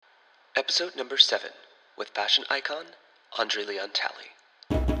Episode number 7, with fashion icon, André Talley.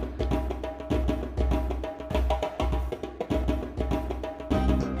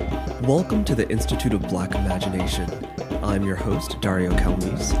 Welcome to the Institute of Black Imagination. I'm your host, Dario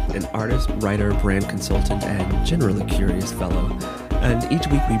Calmes, an artist, writer, brand consultant, and generally curious fellow. And each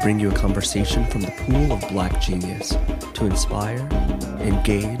week we bring you a conversation from the pool of Black genius to inspire,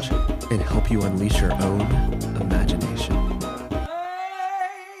 engage, and help you unleash your own imagination.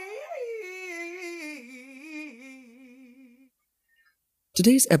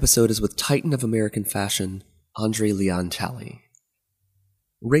 Today's episode is with Titan of American fashion, André Talley.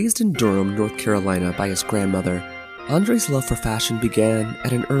 Raised in Durham, North Carolina by his grandmother, André's love for fashion began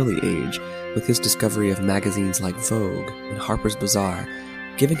at an early age with his discovery of magazines like Vogue and Harper's Bazaar,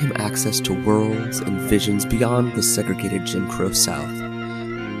 giving him access to worlds and visions beyond the segregated Jim Crow South.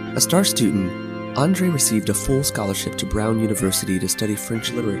 A star student, André received a full scholarship to Brown University to study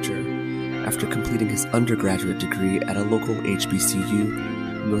French literature after completing his undergraduate degree at a local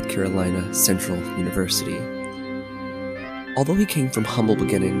HBCU, North Carolina Central University. Although he came from humble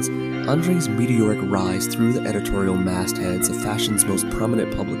beginnings, André's meteoric rise through the editorial mastheads of fashion's most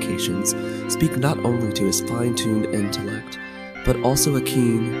prominent publications speak not only to his fine-tuned intellect, but also a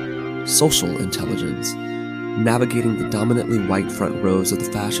keen social intelligence, navigating the dominantly white front rows of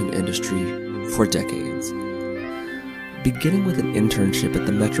the fashion industry for decades. Beginning with an internship at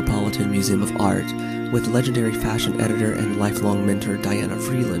the Metropolitan Museum of Art with legendary fashion editor and lifelong mentor Diana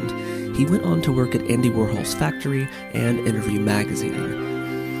Vreeland, he went on to work at Andy Warhol's Factory and Interview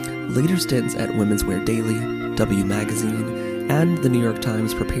magazine. Later stints at Women's Wear Daily, W magazine, and the New York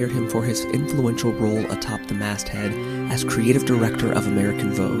Times prepared him for his influential role atop the masthead as creative director of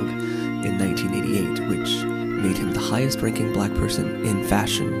American Vogue in 1988, which made him the highest-ranking black person in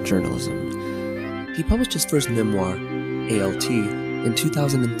fashion journalism. He published his first memoir, ALT, in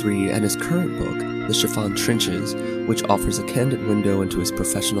 2003, and his current book, The Chiffon Trenches, which offers a candid window into his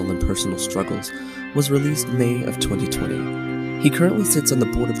professional and personal struggles, was released May of 2020. He currently sits on the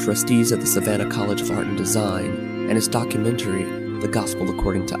board of trustees at the Savannah College of Art and Design, and his documentary, The Gospel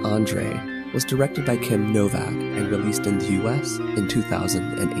According to André, was directed by Kim Novak and released in the US in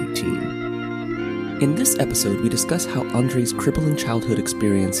 2018. In this episode, we discuss how André's crippling childhood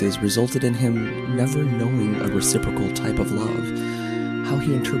experiences resulted in him never knowing a reciprocal type of love, how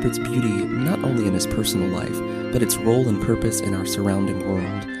he interprets beauty not only in his personal life, but its role and purpose in our surrounding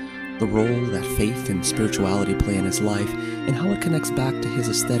world, the role that faith and spirituality play in his life, and how it connects back to his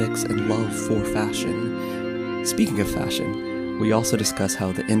aesthetics and love for fashion. Speaking of fashion, we also discuss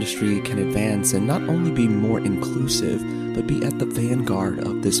how the industry can advance and not only be more inclusive, but be at the vanguard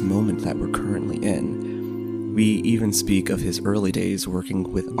of this moment that we're currently in. We even speak of his early days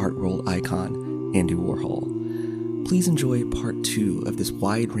working with art world icon Andy Warhol. Please enjoy part 2 of this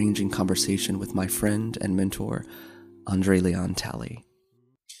wide-ranging conversation with my friend and mentor, André Talley.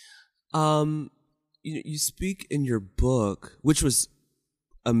 You speak in your book, which was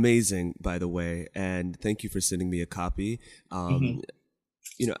amazing, by the way, and thank you for sending me a copy. I'm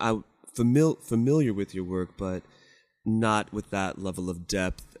familiar with your work, but not with that level of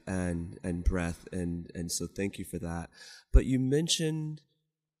depth and breadth, and so thank you for that. But you mentioned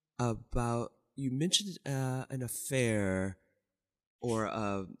an affair or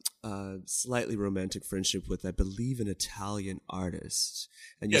a slightly romantic friendship with, I believe, an Italian artist.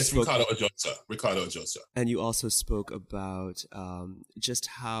 And Riccardo Agiosa. And you also spoke about just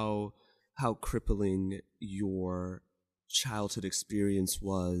how crippling your childhood experience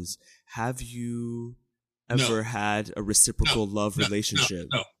was. Have you ever had a reciprocal love relationship?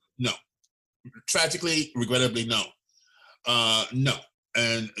 No. Tragically, regrettably, no. No.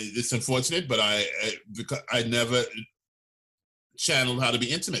 And it's unfortunate, but I never channeled how to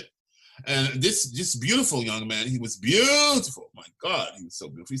be intimate. And this beautiful young man, he was beautiful. My God, he was so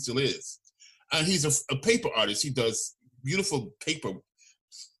beautiful. He still is. And he's a paper artist. He does beautiful paper.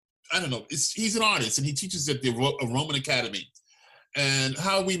 I don't know. He's an artist, and he teaches at the Roman Academy. And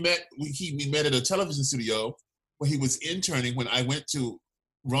how we met, we met at a television studio where he was interning when I went to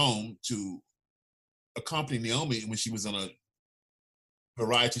Rome to accompany Naomi when she was on a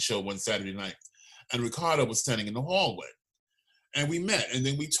variety show one Saturday night. And Riccardo was standing in the hallway. And we met, and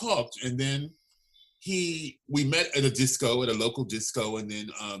then we talked, and then we met at a local disco, and then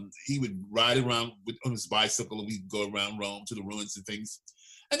he would ride around on his bicycle, and we'd go around Rome to the ruins and things.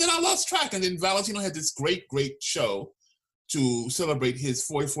 And then I lost track, and then Valentino had this great show to celebrate his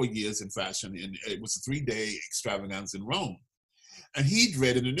 44 years in fashion, and it was a 3-day extravaganza in Rome. And he'd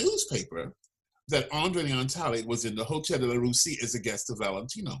read in the newspaper that André Talley was in the Hotel de la Russie as a guest of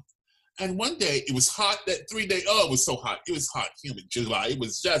Valentino. And one day it was hot. That 3 day, oh, it was so hot. It was hot, humid July. It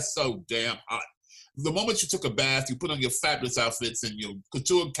was just so damn hot. The moment you took a bath, you put on your fabulous outfits and your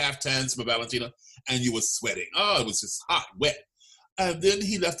couture caftans for Valentina, and you were sweating. Oh, it was just hot, wet. And then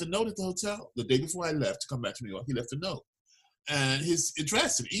he left a note at the hotel the day before I left to come back to New York. He left a note and his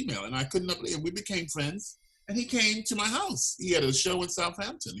address and email, and I couldn't believe it. We became friends, and he came to my house. He had a show in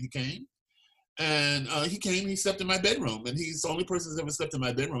Southampton. He came, and he slept in my bedroom, and he's the only person that's ever slept in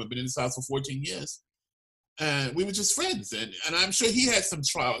my bedroom. I've been in this house for 14 years. And we were just friends. And I'm sure he had some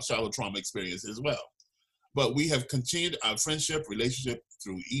childhood trauma experience as well. But we have continued our friendship, relationship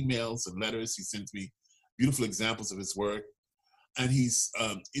through emails and letters. He sends me beautiful examples of his work. And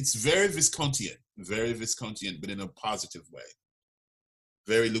it's very Viscontian, but in a positive way.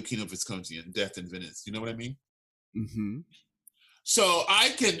 Very Lucchino Viscontian, Death in Venice. You know what I mean? Mm-hmm. So I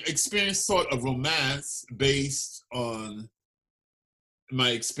can experience sort of romance based on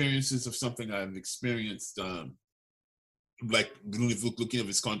my experiences of something I've experienced, like Lucchino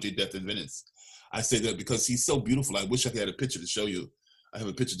Visconti, Death in Venice. I say that because he's so beautiful. I wish I had a picture to show you. I have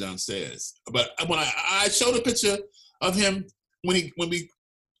a picture downstairs. But when I showed a picture of him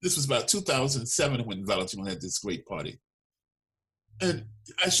this was about 2007 when Valentino had this great party. And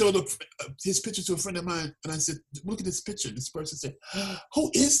I showed his picture to a friend of mine, and I said, look at this picture. This person said,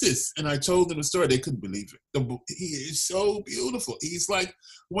 who is this? And I told them the story. They couldn't believe it. He is so beautiful. He's like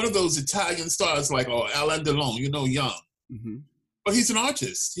one of those Italian stars like Alain Delon, young. Mm-hmm. But he's an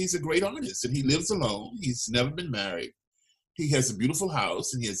artist. He's a great artist, and he lives alone. He's never been married. He has a beautiful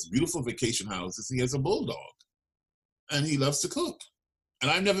house, and he has beautiful vacation houses. He has a bulldog, and he loves to cook.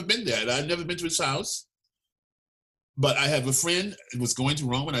 And I've never been there. I've never been to his house. But I have a friend who was going to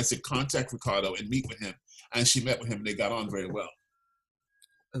Rome, and I said, contact Ricardo and meet with him. And she met with him, and they got on very well.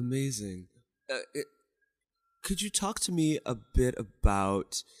 Amazing. Could you talk to me a bit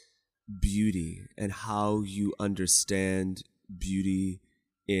about beauty and how you understand beauty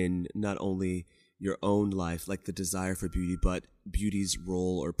in not only your own life, like the desire for beauty, but beauty's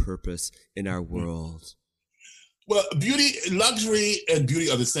role or purpose in our world? Well, luxury and beauty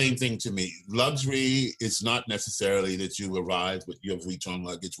are the same thing to me. Luxury is not necessarily that you arrive with your Vuitton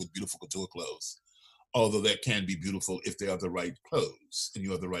luggage with beautiful couture clothes, although that can be beautiful if they are the right clothes and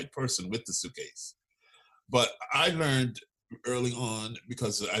you are the right person with the suitcase. But I learned early on,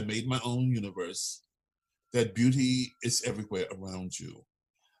 because I made my own universe, that beauty is everywhere around you.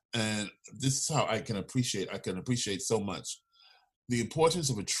 And this is how I can appreciate so much the importance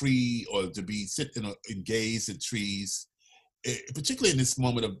of a tree, or to sit and gaze at trees, particularly in this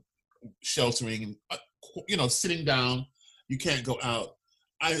moment of sheltering, sitting down, you can't go out.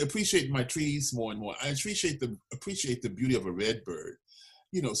 I appreciate my trees more and more. I appreciate the beauty of a red bird,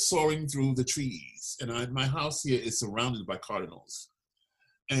 soaring through the trees. And my house here is surrounded by cardinals.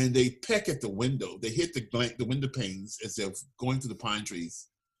 And they peck at the window. They hit the window panes as they're going through the pine trees.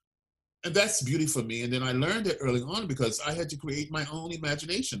 And that's beauty for me. And then I learned it early on because I had to create my own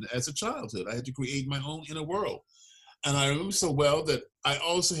imagination as a childhood. I had to create my own inner world. And I remember so well that I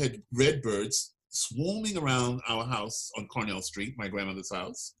also had red birds swarming around our house on Cornell Street, my grandmother's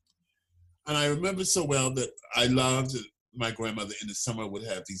house. And I remember so well that I loved my grandmother in the summer would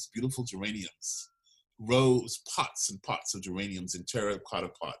have these beautiful geraniums, pots and pots of geraniums in terracotta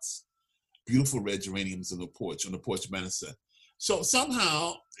pots, beautiful red geraniums on the porch banister. So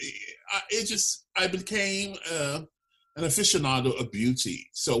somehow, I became an aficionado of beauty.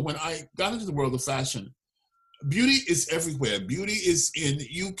 So when I got into the world of fashion, beauty is everywhere. Beauty is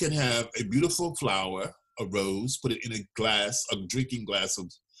you can have a beautiful flower, a rose, put it in a drinking glass,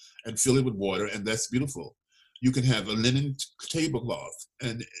 and fill it with water, and that's beautiful. You can have a linen tablecloth,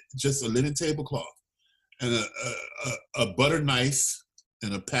 and just a linen tablecloth, and a butter knife,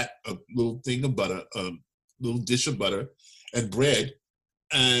 and a little thing of butter, a little dish of butter, and bread,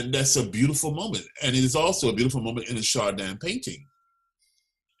 and that's a beautiful moment. And it is also a beautiful moment in a Chardin painting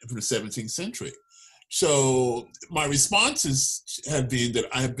from the 17th century. So my responses have been that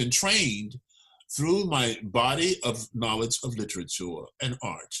I have been trained through my body of knowledge of literature and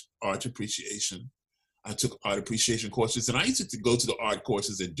art appreciation. I took art appreciation courses, and I used to go to the art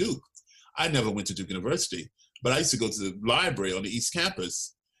courses at Duke. I never went to Duke University, but I used to go to the library on the East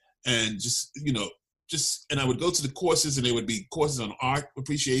Campus and and I would go to the courses, and they would be courses on art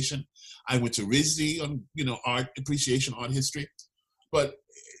appreciation. I went to RISD on, art appreciation, art history. But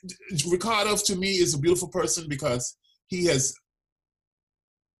Ricardo, to me, is a beautiful person because he has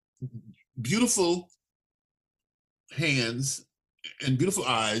beautiful hands and beautiful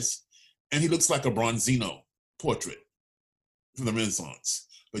eyes, and he looks like a Bronzino portrait from the Renaissance.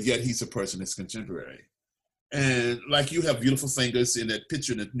 But yet he's a person that's contemporary. And like you have beautiful fingers in that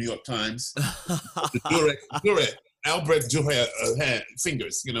picture in the New York Times, the Albrecht Dürer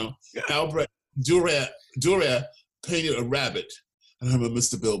fingers, you know. Albrecht Dürer painted a rabbit. And I remember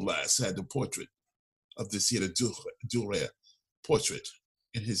Mr. Bill Blass had the portrait of this. He had a Dürer portrait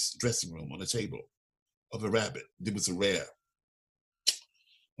in his dressing room on a table of a rabbit. It was a rare.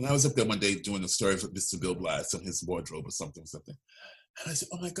 And I was up there one day doing a story for Mr. Bill Blass on his wardrobe or something. And I said,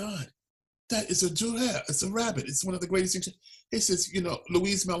 oh my God, that is a Dürer. It's a rabbit. It's one of the greatest things. He says, you know,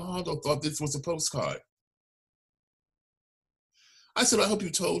 Louise Malhondo thought this was a postcard. I said, I hope you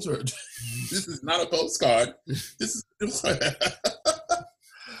told her this is not a postcard. This is,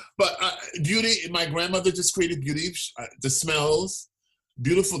 but beauty. My grandmother just created beauty. The smells,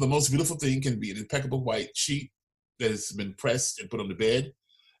 beautiful. The most beautiful thing can be an impeccable white sheet that has been pressed and put on the bed.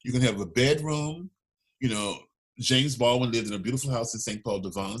 You can have a bedroom. You know, James Baldwin lived in a beautiful house in St. Paul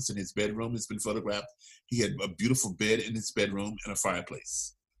de Vence, and his bedroom has been photographed. He had a beautiful bed in his bedroom and a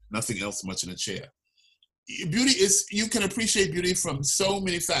fireplace. Nothing else much in a chair. Beauty is, you can appreciate beauty from so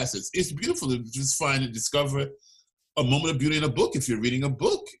many facets. It's beautiful to just find and discover a moment of beauty in a book. If you're reading a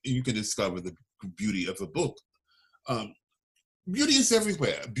book, you can discover the beauty of a book. Beauty is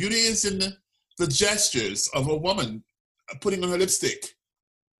everywhere. Beauty is in the gestures of a woman putting on her lipstick.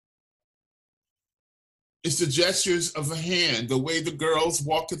 It's the gestures of a hand, the way the girls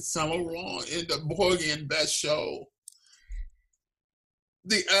walk at Saint Laurent in the Porgy and Bess show.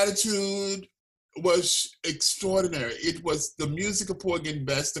 The attitude was extraordinary. It was the music of Porgy and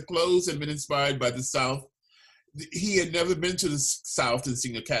Bess. The clothes had been inspired by the South. He had never been to the South and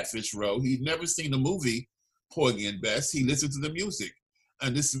seen a Catfish Row. He'd never seen the movie Porgy and Bess. He listened to the music.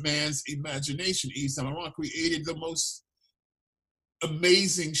 And this man's imagination, Yves Saint Laurent, created the most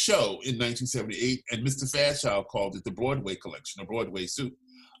amazing show in 1978. And Mr. Fairchild called it the Broadway collection, a Broadway suit.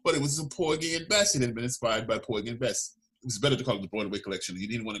 But it was a Porgy and Bess. It had been inspired by Porgy and Bess. It was better to call it the Broadway collection. He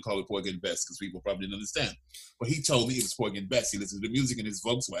didn't want to call it Porgy and Bess because people probably didn't understand. But he told me it was Porgy and Bess. He listened to the music in his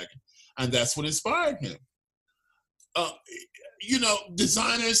Volkswagen. And that's what inspired him. You know,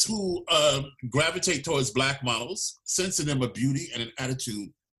 designers who gravitate towards Black models, sense in them a beauty and an attitude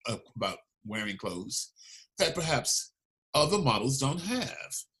about wearing clothes that perhaps other models don't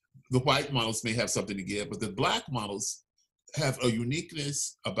have. The white models may have something to give, but the Black models have a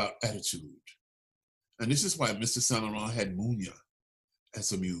uniqueness about attitude. And this is why Mr. Saint Laurent had Munya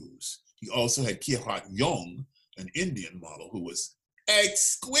as a muse. He also had Kirat Young, an Indian model who was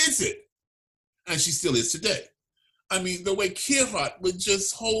exquisite. And she still is today. I mean, the way Kirat would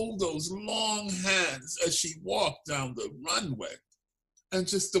just hold those long hands as she walked down the runway, and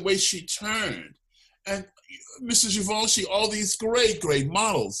just the way she turned. And Mr. Givenchy, all these great, great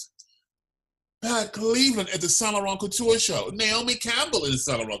models. Pat Cleveland at the Saint Laurent Couture Show. Naomi Campbell in the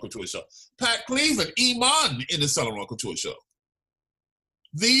Saint Laurent Couture Show. Pat Cleveland, Iman in the Saint Laurent Couture Show.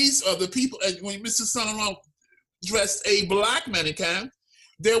 These are the people, and when Mr. Saint Laurent dressed a Black mannequin,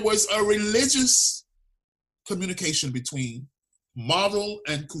 there was a religious communication between model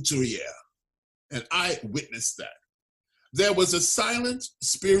and couturier. And I witnessed that. There was a silent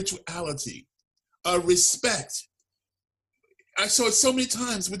spirituality, a respect. I saw it so many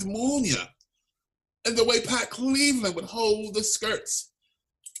times with Munya and the way Pat Cleveland would hold the skirts.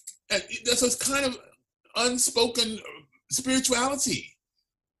 And there's this kind of unspoken spirituality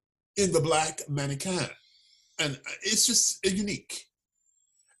in the Black mannequin. And it's just unique.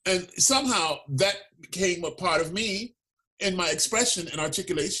 And somehow that became a part of me in my expression and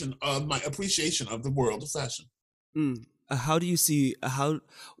articulation of my appreciation of the world of fashion. How do you see,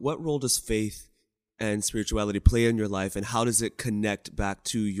 what role does faith and spirituality play in your life, and how does it connect back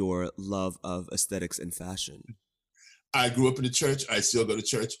to your love of aesthetics and fashion? I grew up in the church. I still go to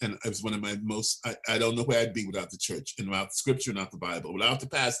church, and it was one of my most, I don't know where I'd be without the church, and without scripture, not the Bible, without the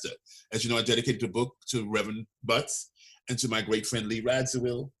pastor. As you know, I dedicated the book to Reverend Butts and to my great friend Lee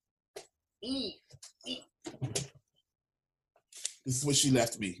Radziwill. This is what she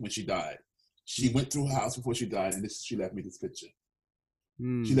left me when she died. She went through her house before she died, and she left me this picture.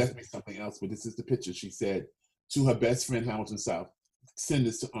 She left me something else, but this is the picture. She said to her best friend, Hamilton South, send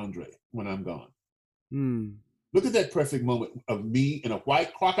this to André when I'm gone. Look at that perfect moment of me in a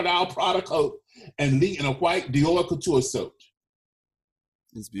white crocodile Prada coat and Lee in a white Dior couture suit.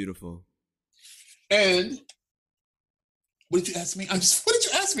 It's beautiful. And what did you ask me? What did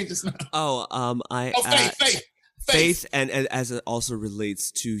you ask me just now? Faith, and as it also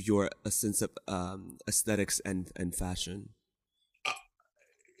relates to your sense of aesthetics and fashion.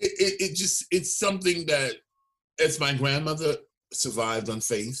 It's something that, as my grandmother survived on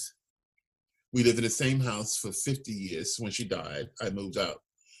faith, we lived in the same house for 50 years. When she died, I moved out.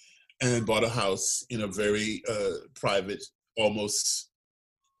 and bought a house in a very private, almost,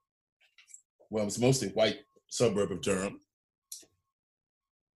 well, it's mostly white suburb of Durham.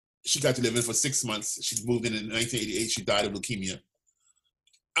 She got to live in for 6 months. She moved in 1988. She died of leukemia.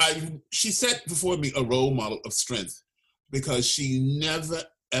 She set before me a role model of strength because she never,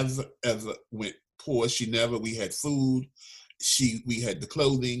 ever, ever went poor. We had food. We had the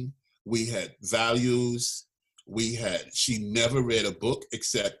clothing. We had values. She never read a book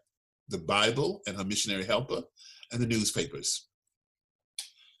except the Bible and her missionary helper and the newspapers.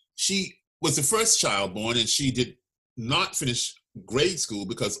 She was the first child born, and she did not finish grade school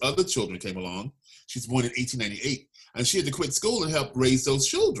because other children came along. She was born in 1898, and she had to quit school and help raise those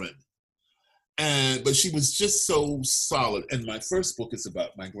children. But she was just so solid. And my first book is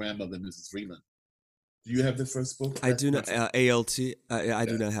about my grandmother, Mrs. Vreeland. Do you have the first book? I do not. ALT. I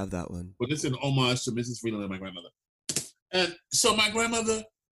do not have that one. But it's an homage to Mrs. Vreeland and my grandmother. And so my grandmother,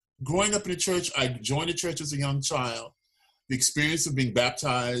 growing up in the church, I joined the church as a young child. The experience of being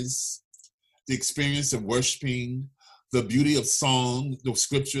baptized, the experience of worshiping, the beauty of song, the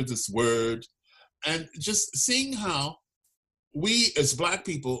scripture, this word, and just seeing how we as Black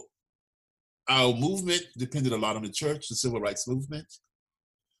people, our movement depended a lot on the church, the civil rights movement,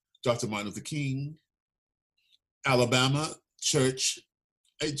 Dr. Martin Luther King, Alabama, church.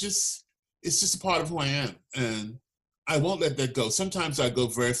 It's just a part of who I am. And I won't let that go. Sometimes I go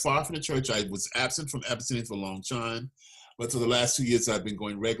very far from the church. I was absent from Abyssinia for a long time. But for the last 2 years, I've been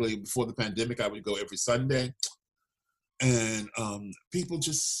going regularly. Before the pandemic, I would go every Sunday. And people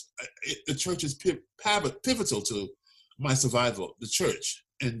the church is pivotal to my survival, the church,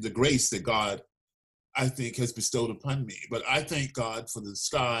 and the grace that God, I think, has bestowed upon me. But I thank God for the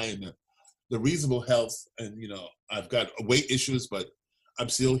sky and the reasonable health. And, I've got weight issues, but I'm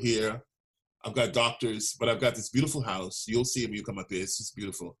still here. I've got doctors, but I've got this beautiful house. You'll see it when you come up here. It's just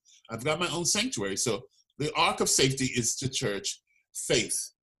beautiful. I've got my own sanctuary. So the ark of safety is the church,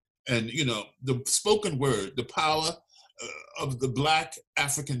 faith. And, the spoken word, the power of the Black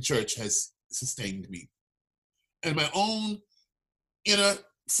African church has sustained me. And my own inner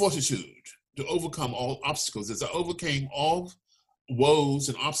fortitude to overcome all obstacles as I overcame all woes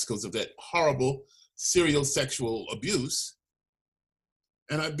and obstacles of that horrible serial sexual abuse.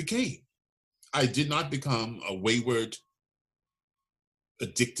 And I did not become a wayward,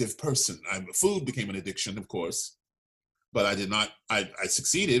 addictive person. Food became an addiction, of course, but I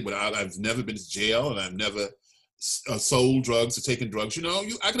succeeded without, I've never been to jail, and I've never sold drugs or taken drugs.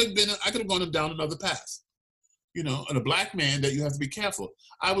 I could have gone down another path. And a Black man, that you have to be careful.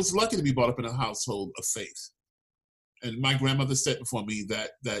 I was lucky to be brought up in a household of faith. And my grandmother set before me that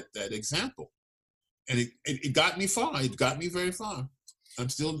example. And it got me far. It got me very far. I'm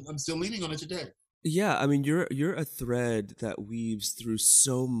still leaning on it today. Yeah, I mean, you're a thread that weaves through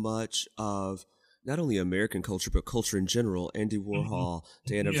so much of not only American culture, but culture in general. Andy Warhol,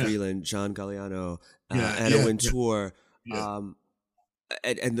 Diana Vreeland, John Galliano, Anna Wintour,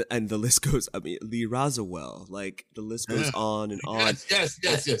 and the list goes. I mean, Lee Roswell, like the list goes on and on.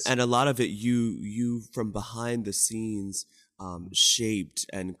 Yes. And a lot of it, you from behind the scenes, shaped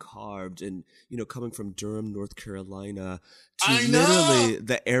and carved, and coming from Durham, North Carolina, to literally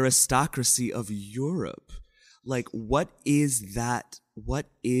the aristocracy of Europe. Like, what is that? What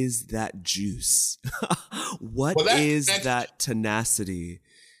is that juice? What is that tenacity?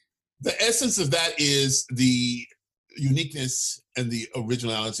 The essence of that is the uniqueness and the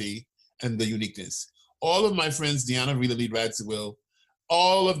originality and the uniqueness. All of my friends, Deanna Rita Lee Radziwill,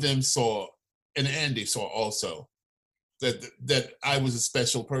 all of them saw, and Andy saw also, that I was a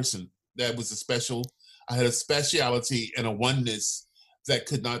special person. I had a speciality and a oneness that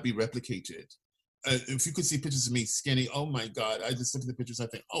could not be replicated. If you could see pictures of me skinny, oh my God, I just look at the pictures, I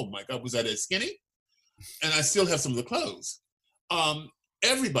think, oh my God, was I that skinny? And I still have some of the clothes.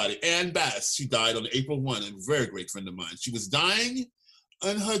 Everybody, Ann Bass, she died on April 1, a very great friend of mine. She was dying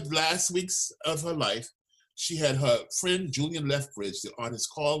in her last weeks of her life. She had her friend, Julian Lethbridge, the artist,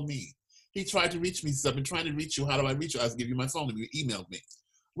 called me. He tried to reach me. He said, I've been trying to reach you. How do I reach you? I'll give you my phone. And you emailed me.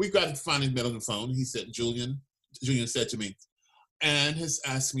 We got to finally met on the phone. He said, Julian said to me, Anne has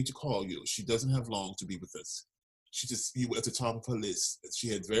asked me to call you. She doesn't have long to be with us. You were at the top of her list. She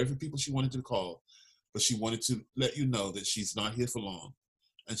had very few people she wanted to call, but she wanted to let you know that she's not here for long,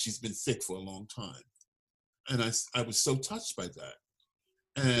 and she's been sick for a long time. And I was so touched by that.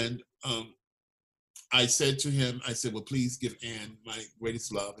 And I said to him, well, please give Anne my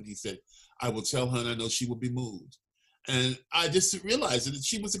greatest love. And he said, I will tell her, and I know she will be moved. And I just realized that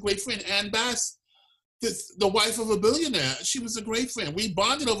she was a great friend. Ann Bass, the wife of a billionaire, she was a great friend. We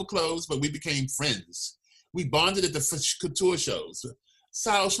bonded over clothes, but we became friends. We bonded at the couture shows.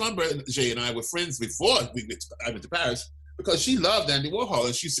 Sal Schlumberger and I were friends before I went to Paris because she loved Andy Warhol,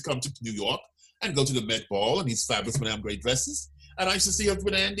 and she used to come to New York and go to the Met Ball and these fabulous Madame Grey dresses. And I used to see her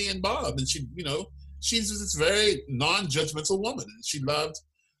with Andy and Bob, and she, she's this very non-judgmental woman. And she loved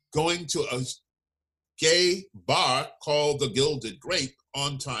going to a gay bar called the Gilded Grape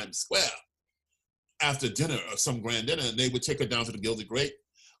on Times Square after dinner or some grand dinner, and they would take her down to the Gilded Grape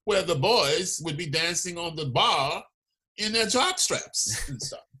where the boys would be dancing on the bar in their jock straps and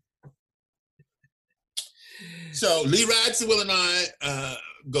stuff. So Lee Radziwill and I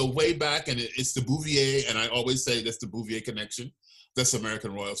go way back, and it's the Bouvier, and I always say that's the Bouvier connection. That's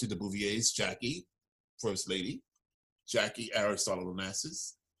American royalty. The Bouvier's, Jackie, First Lady, Jackie Aristotle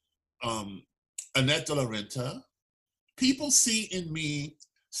Onassis, Annette de la Renta. People see in me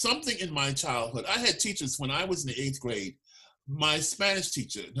something in my childhood. I had teachers when I was in the 8th grade. My Spanish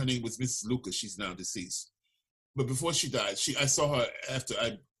teacher, her name was Mrs. Lucas. She's now deceased. But before she died, I saw her after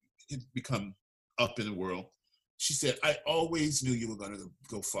I had become up in the world. She said, I always knew you were going to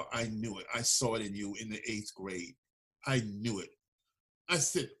go far. I knew it. I saw it in you in the 8th grade. I knew it. I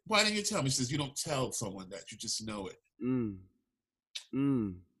said, why didn't you tell me? She says, you don't tell someone that. You just know it. And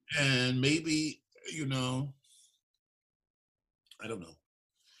maybe, I don't know.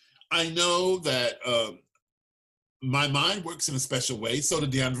 I know that my mind works in a special way. So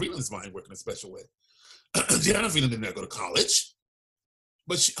did Deanna Vreeland's mind work in a special way. Deanna Vreeland didn't go to college,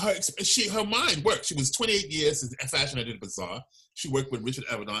 but her mind worked. She was 28 years as a fashion editor at Bazaar. She worked with Richard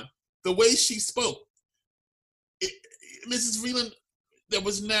Avedon. The way she spoke, Mrs. Vreeland, there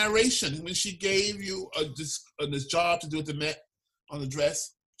was narration when she gave you this job to do at the Met on the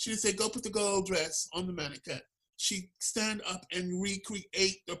dress. She didn't say, go put the gold dress on the mannequin. She'd stand up and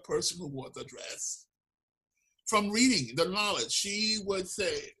recreate the person who wore the dress. From reading the knowledge, she would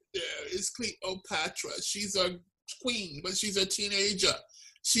say, there is Cleopatra. She's a queen, but she's a teenager.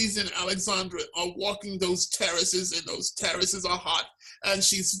 She's in Alexandria or walking those terraces, and those terraces are hot, and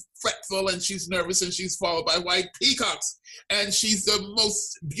she's fretful, and she's nervous, and she's followed by white peacocks. And she's the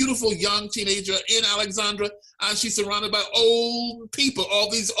most beautiful young teenager in Alexandria, and she's surrounded by old people, all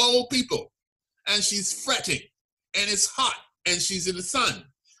these old people. And she's fretting, and it's hot, and she's in the sun,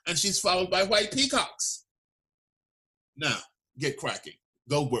 and she's followed by white peacocks. Now, get cracking.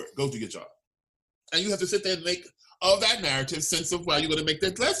 Go work. Go do your job. And you have to sit there and make all that narrative sense of why you're going to make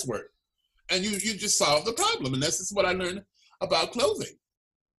that dress work. And you just solve the problem. And that's just what I learned about clothing.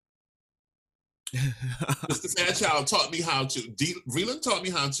 Mr. Fairchild taught me how to, Vreeland taught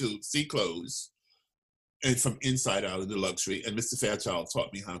me how to see clothes and from inside out into luxury. And Mr. Fairchild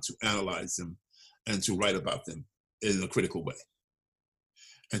taught me how to analyze them and to write about them in a critical way.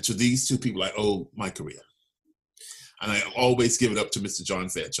 And to these two people, I owe my career. And I always give it up to Mr. John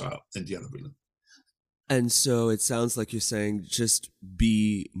Fairchild and Deanna Vreeland. And so it sounds like you're saying just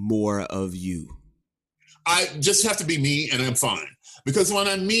be more of you. I just have to be me, and I'm fine. Because when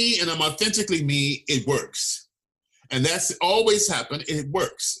I'm me and I'm authentically me, it works. And that's always happened. It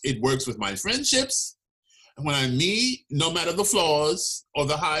works. It works with my friendships. And when I'm me, no matter the flaws or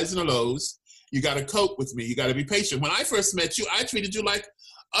the highs and the lows, you got to cope with me. You got to be patient. When I first met you, I treated you like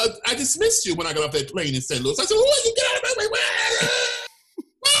I dismissed you when I got off that plane in St. Louis. I said, "Who are you? Get out of my way!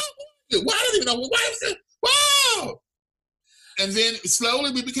 Why? I don't even know. Why was it? Wow!" And then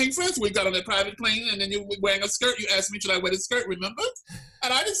slowly we became friends. We got on that private plane, and then you were wearing a skirt. You asked me, "Should I wear the skirt?" Remember?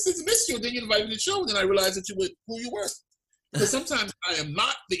 And I just dismissed you. And then you invited me to the show, and then I realized that you were who you were. Because sometimes I am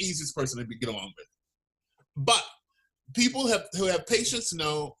not the easiest person to get along with, but people who have patience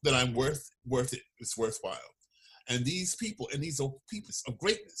know that I'm worth it. It's worthwhile. And these people, and these are people of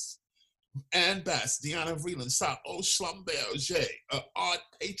greatness. Anne Bass, Deanna Vreeland, Sal Schlumberger, an art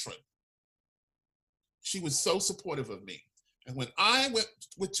patron. She was so supportive of me. And when I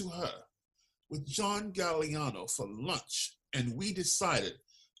went to her with John Galliano for lunch, and we decided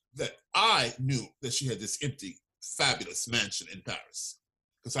that I knew that she had this empty, fabulous mansion in Paris,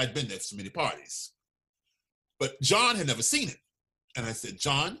 because I'd been there for so many parties. But John had never seen it. And I said,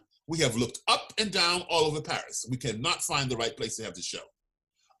 John, we have looked up and down all over Paris. We cannot find the right place to have the show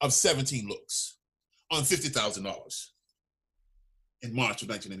of 17 looks on $50,000 in March of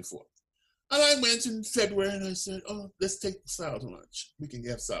 1994. And I went in February and I said, oh, let's take Sal to lunch. We can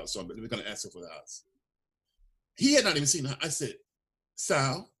have Sal, so we're going to ask her for the house. He had not even seen her. I said,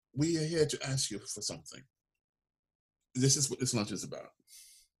 Sal, we are here to ask you for something. This is what this lunch is about.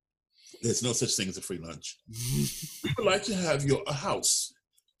 There's no such thing as a free lunch. We would like to have a house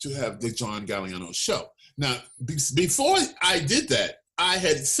to have the John Galliano show. Now, before I did that, I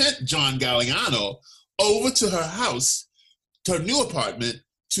had sent John Galliano over to her house, to her new apartment,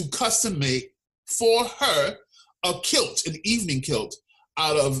 to custom make for her a kilt, an evening kilt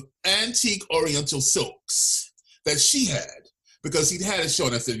out of antique Oriental silks that she had, because he'd had a show,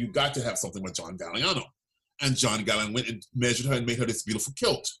 and I said, you got to have something with John Galliano. And John Galliano went and measured her and made her this beautiful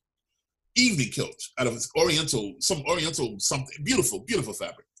kilt, evening kilt, out of Oriental something, beautiful, beautiful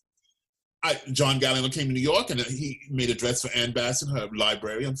fabric. John Galliano came to New York, and he made a dress for Anne Bass in her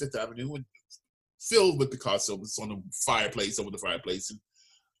library on Fifth Avenue, and filled with Picasso. It was on the fireplace, over the fireplace, and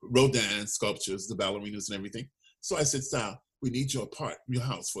Rodin sculptures, the ballerinas and everything. So I said, Sal, we need your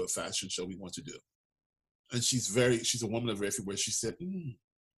house for a fashion show we want to do. And she's a woman of very few words. She said,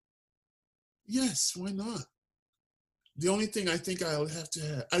 yes, why not? The only thing I think I'll have to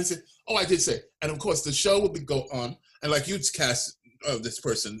have. I said, I did say. And of course, the show will go on. And like you cast this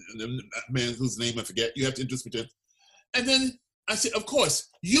person, the man whose name I forget, you have to introduce me to him. And then I said, of course,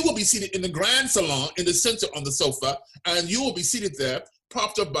 you will be seated in the grand salon in the center on the sofa. And you will be seated there,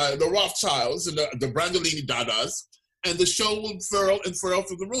 propped up by the Rothschilds and the Brandolini Dadas. And the show will furl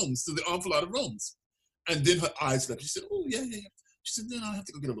through the rooms, through the enfilade of rooms. And then her eyes lit up. She said, oh, yeah. She said, then I'll have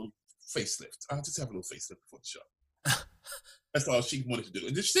to go get a little facelift. I'll just have a little facelift before the show. That's all she wanted to do.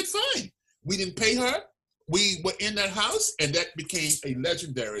 And then she said, fine. We didn't pay her. We were in that house, and that became a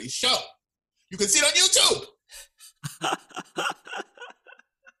legendary show. You can see it on YouTube.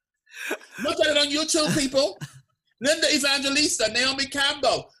 Look at it on YouTube, people. Linda Evangelista, Naomi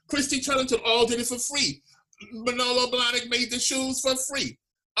Campbell, Christy Turlington all did it for free. Manolo Blahnik made the shoes for free.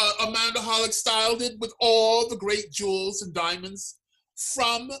 Amanda Hollick styled it with all the great jewels and diamonds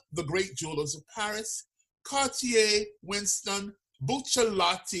from the great jewelers of Paris: Cartier, Winston,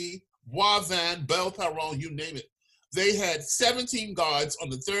 Buccellati, Boivin, Belparon, you name it. They had 17 guards on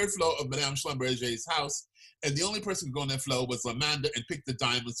the third floor of Madame Schlumberger's house, and the only person who could go on that floor was Amanda and pick the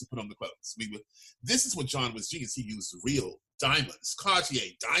diamonds to put on the clothes. This is what John was genius. He used real diamonds,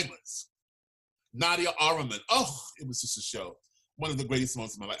 Cartier diamonds. Nadia Araman. Oh, it was just a show. One of the greatest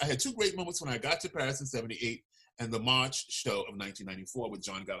moments of my life. I had two great moments when I got to Paris in '78 and the March show of 1994 with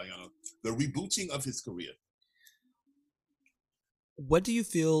John Galliano, the rebooting of his career. What do you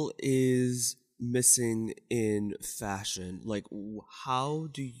feel is missing in fashion? Like, how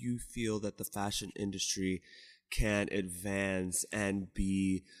do you feel that the fashion industry can advance and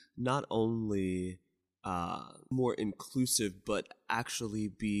be not only more inclusive, but actually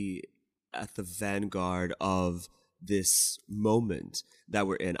be at the vanguard of this moment that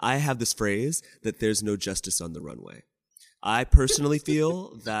we're in? I have this phrase that there's no justice on the runway. I personally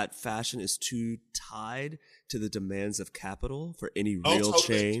feel that fashion is too tied to the demands of capital for any real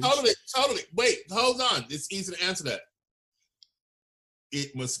change. Totally. Wait, hold on. It's easy to answer that.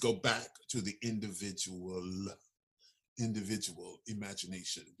 It must go back to the individual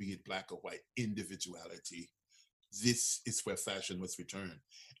imagination, be it black or white, individuality. This is where fashion must return.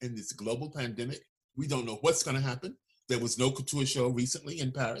 In this global pandemic, we don't know what's going to happen. There was no couture show recently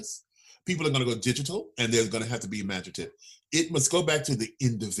in Paris. People are going to go digital, and they're going to have to be imaginative. It must go back to the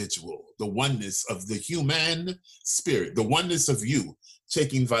individual, the oneness of the human spirit, the oneness of you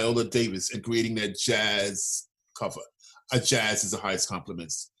taking Viola Davis and creating that jazz cover. A jazz is the highest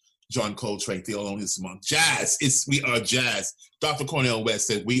compliments. John Coltrane, Thelonious Monk. Jazz, we are jazz. Dr. Cornel West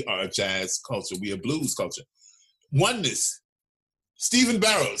said we are a jazz culture. We are blues culture. Oneness. Stephen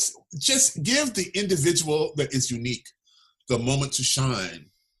Barrows, just give the individual that is unique the moment to shine.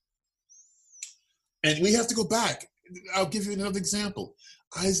 And we have to go back. I'll give you another example.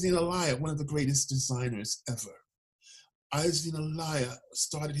 Eisner Alaya, one of the greatest designers ever. Eisner Alaya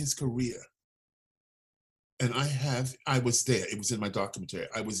started his career. And I was there. It was in my documentary.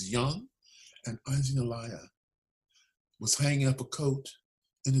 I was young, and Eisner Alaya was hanging up a coat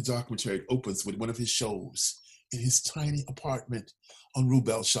in the documentary. It opens with one of his shows in his tiny apartment on Rue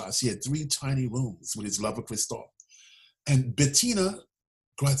Bellechasse. He had 3 tiny rooms with his lover, Christophe. And Bettina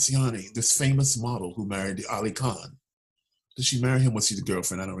Graziani, this famous model who married Ali Khan. Did she marry him? Was she the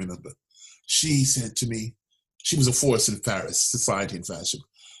girlfriend? I don't remember. She said to me, she was a force in Paris, society and fashion.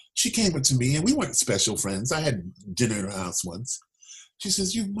 She came up to me, and we weren't special friends. I had dinner at her house once. She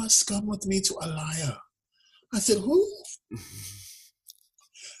says, you must come with me to Alaya. I said, who?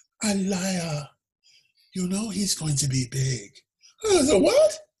 Alaya. You know he's going to be big. I said,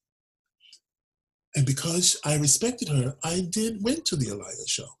 what? And because I respected her, I went to the Alaya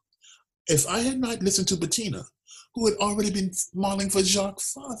show. If I had not listened to Bettina, who had already been modeling for Jacques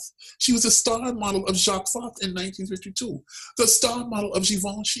Fath, she was a star model of Jacques Fath in 1952, the star model of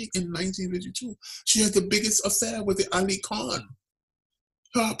Givenchy in 1952. She had the biggest affair with the Ali Khan.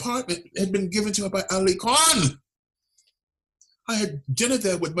 Her apartment had been given to her by Ali Khan. I had dinner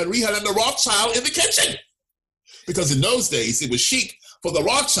there with Marie Helena Rothschild in the kitchen. Because in those days, it was chic for the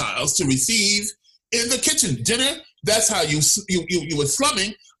Rothschilds to receive in the kitchen, dinner That's how you were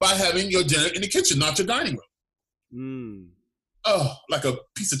slumming, by having your dinner in the kitchen, not your dining room. Oh, like a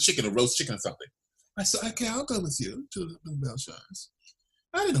piece of chicken, a roast chicken or something. I said, okay, I'll go with you to the Blue Bell Shires.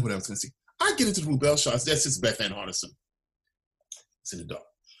 I didn't know what I was going to see. I get into the Blue Bell Shires. That's just Beth Ann Hardison. It's in the dark.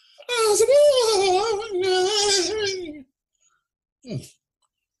 I said,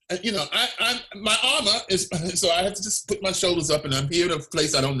 and, you know, my armor is, so I have to just put my shoulders up, and I'm here at a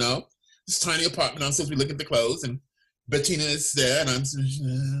place I don't know. This tiny apartment. I'm supposed to be looking at the clothes, and Bettina is there, and I'm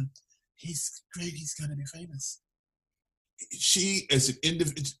he's great. He's going to be famous. She is an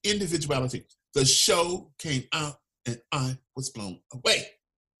individuality. The show came out, and I was blown away.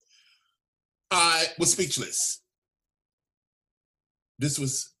 I was speechless. This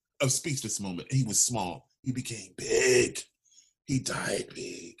was a speechless moment. He was small. He became big. He died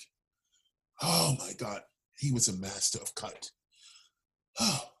big. Oh my God. He was a master of cut.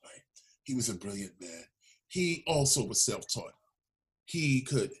 Oh, right. He was a brilliant man. He also was self-taught. He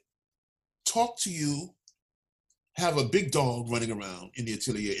could talk to you, have a big dog running around in the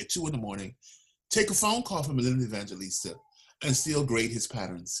atelier at 2 a.m, take a phone call from Milena Evangelista, and still grade his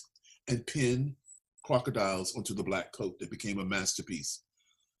patterns and pin crocodiles onto the black coat that became a masterpiece.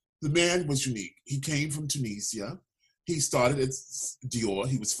 The man was unique. He came from Tunisia. He started at Dior.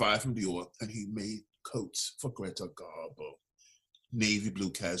 He was fired from Dior, and he made coats for Greta Garbo, navy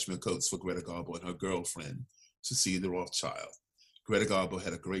blue cashmere coats for Greta Garbo and her girlfriend, Cecilia Rothschild. Greta Garbo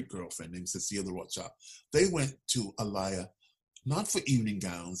had a great girlfriend named Cecilia Rothschild. They went to Alaya, not for evening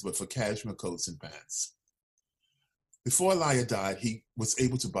gowns, but for cashmere coats and pants. Before Alaya died, he was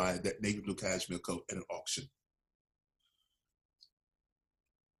able to buy that navy blue cashmere coat at an auction.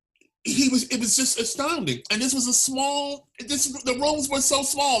 It was just astounding. And this was the rooms were so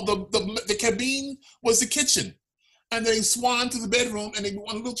small. The cabine was the kitchen. And they swanned to the bedroom, and they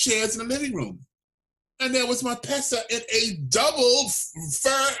wanted little chairs in the living room. And there was Marpessa in a double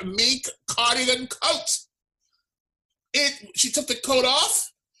fur mink cardigan coat. She took the coat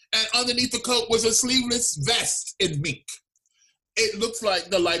off, and underneath the coat was a sleeveless vest in mink. It looks like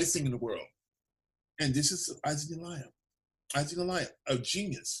the lightest thing in the world. And this is Isaac Alaya, a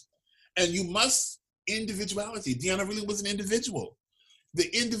genius. And you must individuality. Deanna really was an individual. The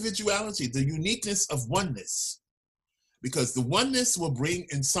individuality, the uniqueness of oneness. Because the oneness will bring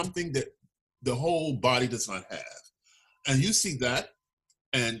in something that the whole body does not have. And you see that,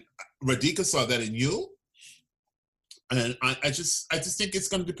 and Radhika saw that in you. And I just think it's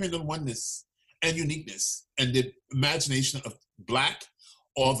going to depend on oneness and uniqueness and the imagination of Black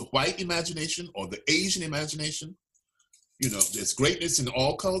or the white imagination or the Asian imagination. You know, there's greatness in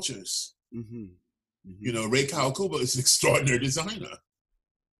all cultures. Mm-hmm. Mm-hmm. You know, Rei Kawakubo is an extraordinary designer.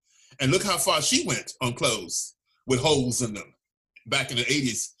 And look how far she went on clothes with holes in them. Back in the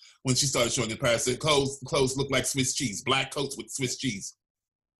 80s, when she started showing in Paris, the clothes looked like Swiss cheese, black coats with Swiss cheese.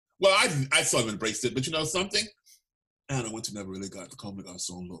 Well, I sort of embraced it, but you know something? Anna Wintour never really got the Comme des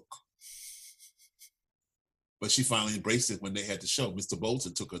Garçons look. But she finally embraced it when they had the show. Mr.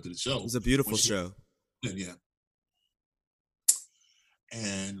 Bolton took her to the show. It was a beautiful show. Yeah.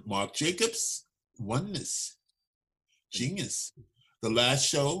 And Marc Jacobs, oneness, genius. The last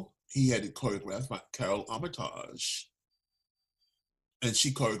show, he had it choreographed by Carol Armitage. And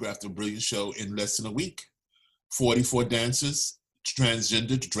she choreographed a brilliant show in less than a week. 44 dancers,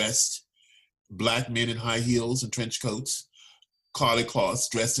 transgendered, dressed, Black men in high heels and trench coats, Carly Kloss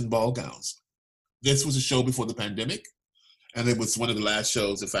dressed in ball gowns. This was a show before the pandemic, and it was one of the last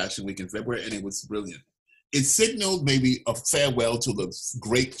shows of Fashion Week in February, and it was brilliant. It signaled maybe a farewell to the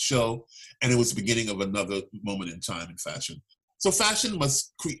great show, and it was the beginning of another moment in time in fashion. So fashion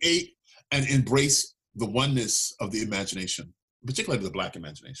must create and embrace the oneness of the imagination, particularly the Black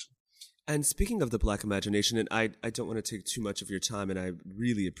imagination. And speaking of the Black imagination, and I don't want to take too much of your time, and I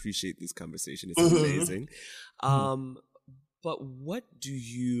really appreciate this conversation. It's amazing. But what do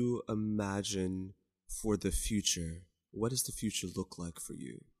you imagine for the future? What does the future look like for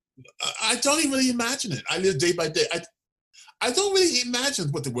you? I don't even really imagine it. I live day by day. I don't really imagine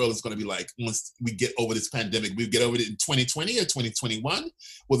what the world is going to be like once we get over this pandemic. We get over it in 2020 or 2021.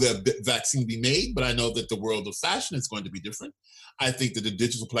 Will there a vaccine be made? But I know that the world of fashion is going to be different. I think that the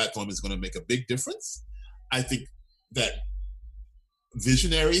digital platform is going to make a big difference. I think that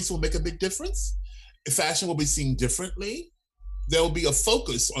visionaries will make a big difference. Fashion will be seen differently. There will be a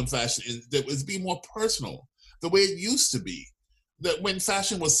focus on fashion that will be more personal, the way it used to be. That when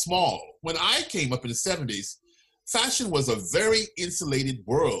fashion was small, when I came up in the 70s, fashion was a very insulated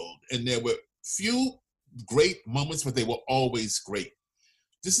world, and there were few great moments, but they were always great.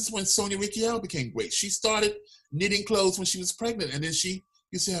 This is when Sonia Rykiel became great. She started knitting clothes when she was pregnant, and then she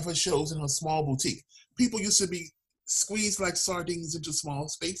used to have her shows in her small boutique. People used to be squeezed like sardines into small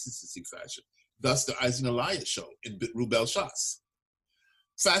spaces to see fashion. Thus, the Ising Elias show in Rue Bellechasse.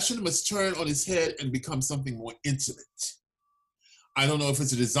 Fashion must turn on its head and become something more intimate. I don't know if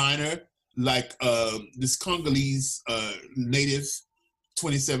it's a designer like this Congolese native,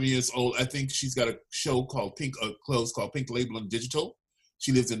 27 years old. I think she's got a show called clothes called Pink Label on Digital.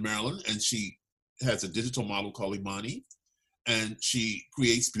 She lives in Maryland, and she has a digital model called Imani, and she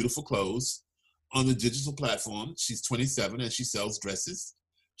creates beautiful clothes on the digital platform. She's 27 and she sells dresses.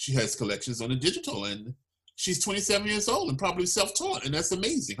 She has collections on the digital, and she's 27 years old and probably self-taught, and that's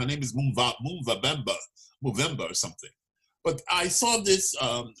amazing. Her name is Movember or something. But I saw this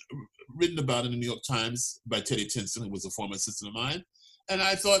written about in the New York Times by Teddy Tinson, who was a former assistant of mine, and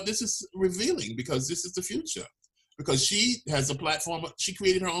I thought this is revealing because this is the future. Because she has a platform, she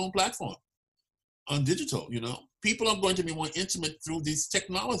created her own platform on digital, you know. People are going to be more intimate through this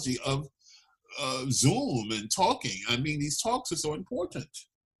technology of Zoom and talking. I mean, these talks are so important.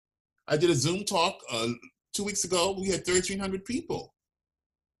 I did a Zoom talk 2 weeks ago. We had 1,300 people.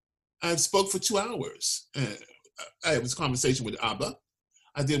 I spoke for 2 hours. I had a conversation with Abba.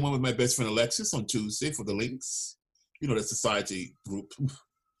 I did one with my best friend Alexis on Tuesday for the Links. You know, that society group,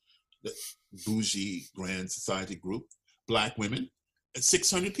 the bougie grand society group, Black women,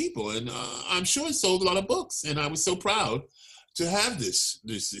 600 people. And I'm sure it sold a lot of books. And I was so proud to have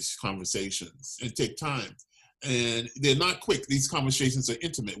these conversations and take time. And they're not quick. These conversations are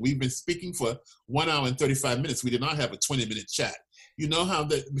intimate. We've been speaking for 1 hour and 35 minutes. We did not have a 20-minute chat. You know how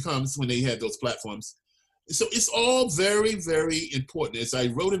that becomes when they had those platforms. So it's all very, very important. As I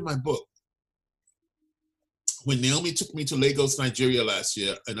wrote in my book, when Naomi took me to Lagos, Nigeria last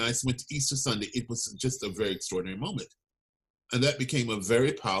year, and I went to Easter Sunday, it was just a very extraordinary moment. And that became a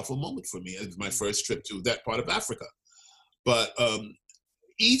very powerful moment for me. It was my first trip to that part of Africa. But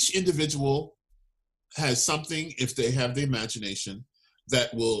each individual has something, if they have the imagination,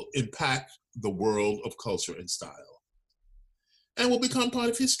 that will impact the world of culture and style and will become part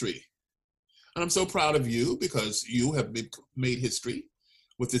of history. And I'm so proud of you because you have made history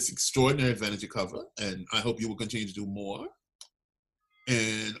with this extraordinary vanity cover, and I hope you will continue to do more.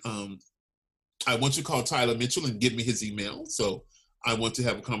 And I want you to call Tyler Mitchell and give me his email. So I want to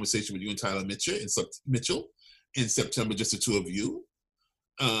have a conversation with you and Tyler Mitchell in September, just the two of you,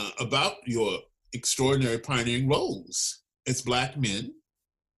 about your extraordinary pioneering roles as Black men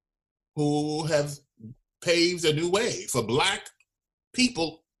who have paved a new way for Black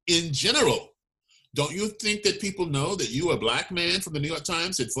people in general. Don't you think that people know that you, a Black man from the New York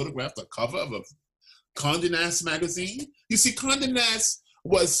Times, had photographed the cover of a Condé Nast magazine? You see, Condé Nast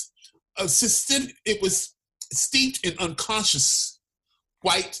was it was steeped in unconscious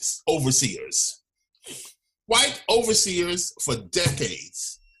white overseers. White overseers for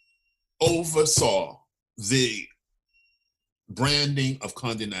decades oversaw the branding of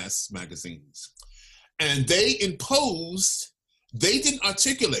Condé Nast magazines. And they didn't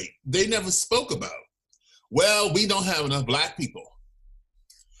articulate, they never spoke about, well, we don't have enough Black people.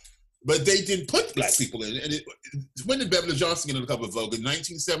 But they didn't put Black people in. And when did Beverly Johnson get on the cover of Vogue? In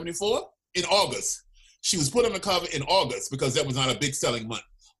 1974? In August. She was put on the cover in August because that was not a big selling month.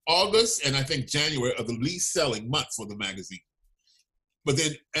 August and I think January are the least selling month for the magazine. But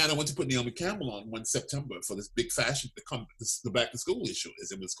then Anna went to put Naomi Campbell on 1 September for this big fashion, the back to school issue,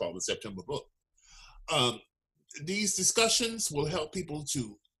 as it was called, the September book. These discussions will help people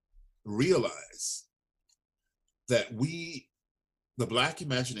to realize that the Black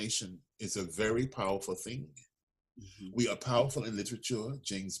imagination is a very powerful thing. Mm-hmm. We are powerful in literature.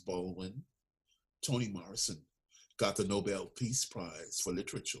 James Baldwin, Toni Morrison got the Nobel Peace Prize for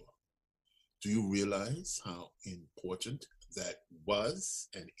literature. Do you realize how important that was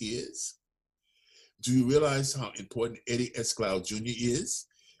and is? Do you realize how important Eddie Esclau Jr. is?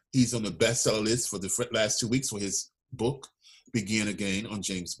 He's on the bestseller list for the last 2 weeks for his book, Begin Again, on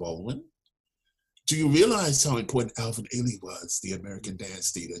James Baldwin. Do you realize how important Alvin Ailey was, the American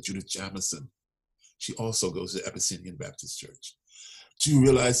dance theater, Judith Jamison? She also goes to Abyssinian Baptist Church. Do you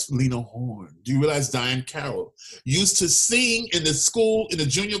realize Lena Horne? Do you realize Diane Carroll used to sing in the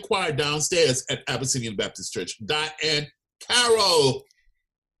junior choir downstairs at Abyssinian Baptist Church? Diane Carroll.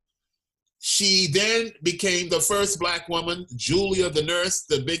 She then became the first Black woman, Julia the Nurse,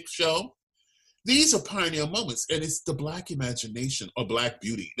 the big show. These are pioneer moments, and it's the Black imagination or Black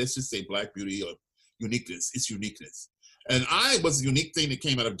beauty. Let's just say Black beauty or uniqueness. It's uniqueness. And I was a unique thing that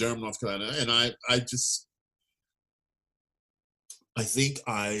came out of Durham, North Carolina, and I think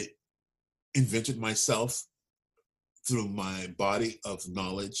I invented myself through my body of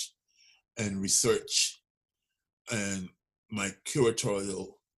knowledge and research and my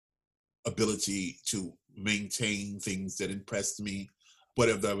curatorial ability to maintain things that impressed me,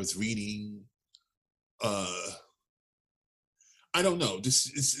 whatever I was reading. I don't know.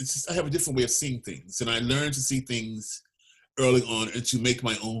 Just I have a different way of seeing things, and I learned to see things early on and to make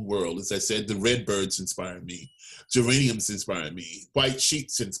my own world. As I said, the red birds inspire me, geraniums inspire me, white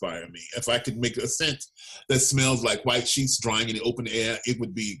sheets inspire me. If I could make a scent that smells like white sheets drying in the open air, it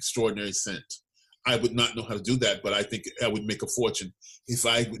would be extraordinary scent. I would not know how to do that, but I think I would make a fortune if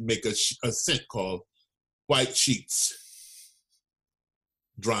I would make a scent called white sheets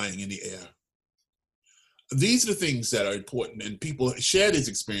drying in the air. These are the things that are important, and people share this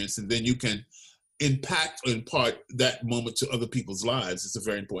experience, and then you can impact or impart that moment to other people's lives. It's a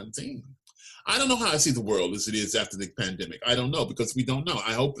very important thing. I don't know how I see the world as it is after the pandemic. I don't know, because we don't know.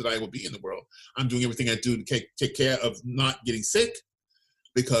 I hope that I will be in the world. I'm doing everything I do to take care of not getting sick,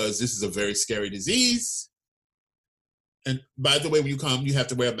 because this is a very scary disease. And by the way, when you come, you have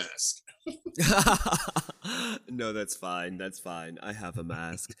to wear a mask. No, that's fine. That's fine. I have a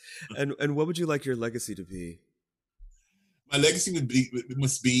mask. And what would you like your legacy to be? My legacy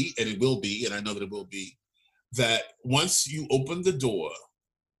must be, and it will be, and I know that it will be, that once you open the door,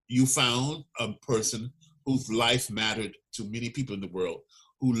 you found a person whose life mattered to many people in the world,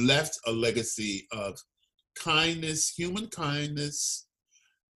 who left a legacy of kindness, human kindness,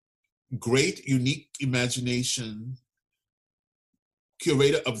 great, unique imagination,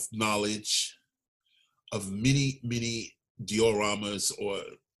 curator of knowledge, of many, many dioramas or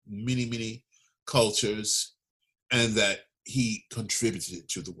many, many cultures, and that he contributed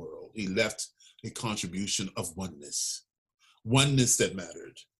to the world. He left a contribution of oneness that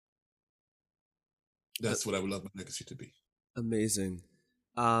mattered. That's what I would love my legacy to be. Amazing.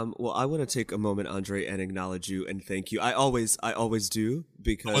 Well, I want to take a moment, Andre, and acknowledge you and thank you. I always do,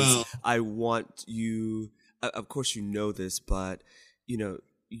 because I want you. Of course, you know this, but you know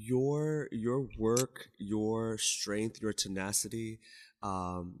your work, your strength, your tenacity,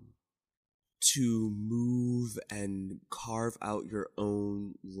 to move and carve out your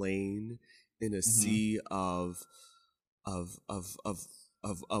own lane in a sea of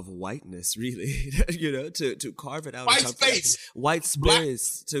whiteness, really. To carve it out, white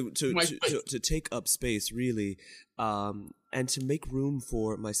space, to take up space, really, and to make room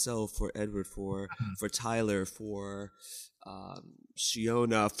for myself, for Edward, for Tyler, for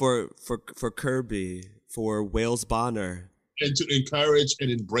Shiona, for Kirby, for Wales Bonner. And to encourage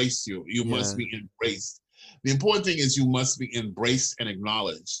and embrace you. You must be embraced. The important thing is you must be embraced and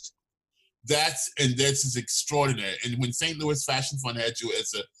acknowledged. That's extraordinary. And when St. Louis Fashion Fund had you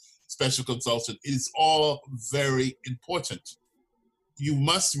as a special consultant, it is all very important. You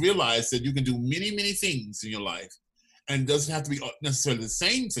must realize that you can do many, many things in your life, and it doesn't have to be necessarily the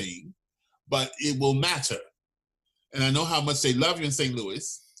same thing, but it will matter. And I know how much they love you in St.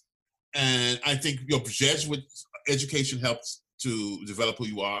 Louis, and I think your Jesuit education helped to develop who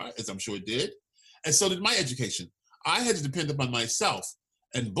you are, as I'm sure it did, and so did my education. I had to depend upon myself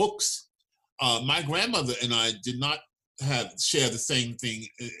and books. My grandmother and I did not share the same thing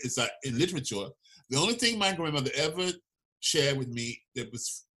as in literature. The only thing my grandmother ever shared with me that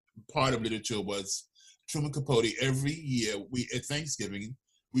was part of literature was Truman Capote. Every year, at Thanksgiving,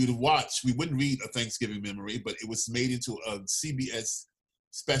 we would watch. We wouldn't read A Thanksgiving Memory, but it was made into a CBS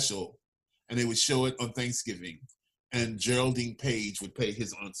special, and they would show it on Thanksgiving. And Geraldine Page would play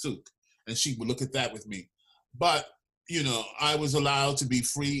his Aunt Suk, and she would look at that with me. But I was allowed to be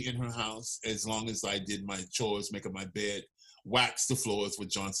free in her house as long as I did my chores, make up my bed, wax the floors with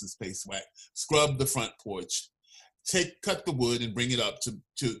Johnson's paste wax, scrub the front porch, cut the wood and bring it up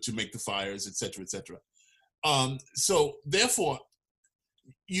to make the fires, et cetera, et cetera. So therefore,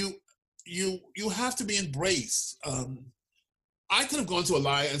 you have to be embraced. I could have gone to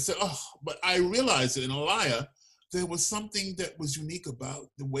Elia and said, but I realized that in Elia, there was something that was unique about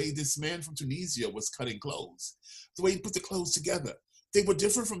the way this man from Tunisia was cutting clothes, the way he put the clothes together. They were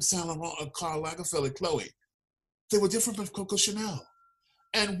different from Saint Laurent or Karl Lagerfeld, Chloe. They were different from Coco Chanel.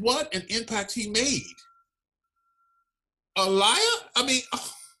 And what an impact he made. Elia,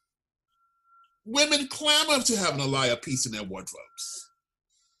 women clamor to have an Elia piece in their wardrobes.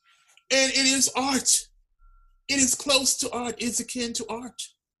 And it is art. It is close to art. It's akin to art.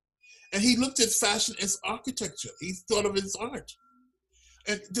 And he looked at fashion as architecture. He thought of it as art.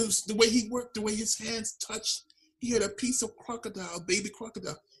 And the way he worked, the way his hands touched, he had a piece of crocodile, baby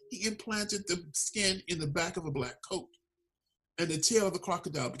crocodile. He implanted the skin in the back of a black coat. And the tail of the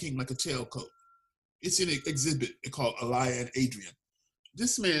crocodile became like a tailcoat. It's in an exhibit called Elia and Adrian.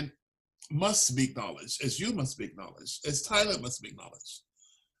 This man must be acknowledged, as you must be acknowledged, as Tyler must be acknowledged.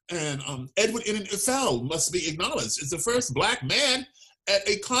 And Edward Eiffel must be acknowledged. It's the first Black man at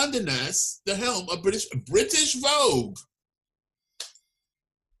a Condé Nast, the helm of British Vogue,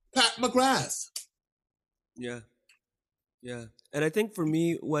 Pat McGrath. Yeah. Yeah. And I think for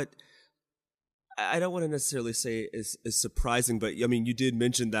me, what I don't want to necessarily say is surprising, but I mean, you did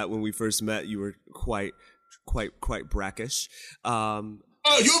mention that when we first met, you were quite brackish.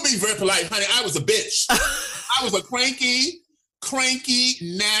 Oh, you're being very polite, honey. I was a bitch. I was a cranky,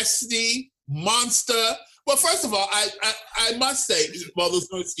 nasty monster. Well, first of all, I must say, well, there's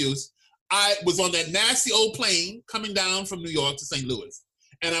no excuse. I was on that nasty old plane coming down from New York to St. Louis,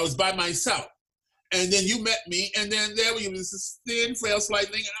 and I was by myself. And then you met me, and then there was this thin, frail, slight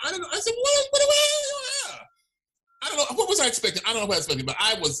thing. And I don't know. I said, what? I don't know. What was I expecting? I don't know what I was expecting, but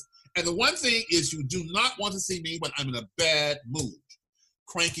I was. And the one thing is, you do not want to see me when I'm in a bad mood,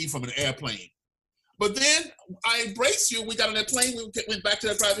 cranky from an airplane. But then I embraced you. We got on that plane. We went back to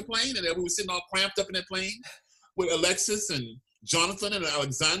that private plane, and we were sitting all cramped up in that plane with Alexis and Jonathan and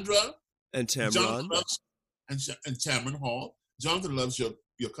Alexandra. And Tamron. And Tamron Hall. Jonathan loves your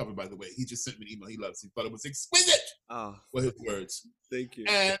cover, by the way. He just sent me an email. He loves it. But it was exquisite. Were his words. Thank you.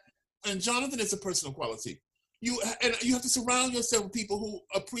 And Jonathan is a personal quality. You have to surround yourself with people who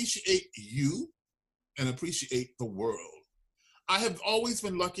appreciate you and appreciate the world. I have always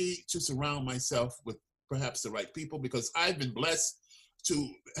been lucky to surround myself with perhaps the right people, because I've been blessed to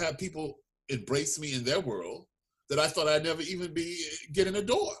have people embrace me in their world that I thought I'd never even get in the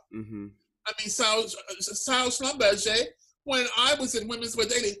door. Mm-hmm. I mean, Sal Schlumberger, when I was in Women's Wear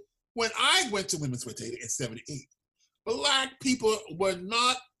Daily, when I went to Women's Wear Daily in 78, Black people were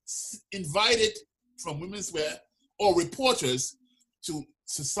not invited from Women's Wear or reporters to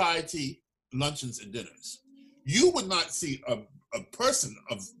society luncheons and dinners. You would not see a person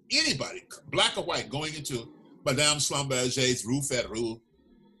of anybody, Black or white, going into Madame Schlumberger's Rue Ferrou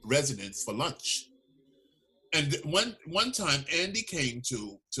residence for lunch. And one time, Andy came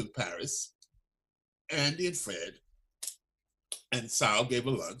to Paris, Andy and Fred, and Sal gave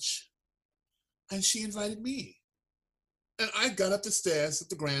a lunch, and she invited me. And I got up the stairs at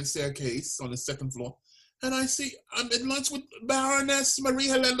the grand staircase on the second floor, and I see I'm at lunch with Baroness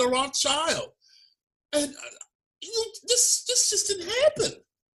Marie-Helene de Rothschild. And this just didn't happen.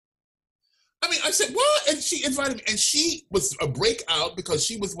 I mean, I said, what? And she invited me, and she was a breakout because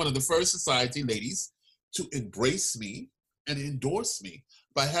she was one of the first society ladies to embrace me and endorse me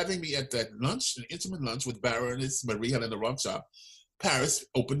by having me at that lunch, an intimate lunch with Baroness Marie-Helene de Rothschild. Paris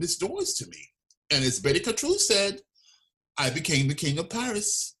opened its doors to me. And as Betty Catrou said, I became the king of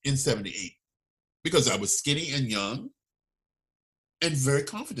Paris in 78 because I was skinny and young and very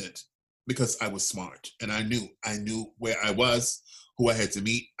confident because I was smart. And I knew where I was, who I had to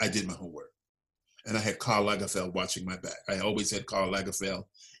meet. I did my homework. And I had Karl Lagerfeld watching my back. I always had Karl Lagerfeld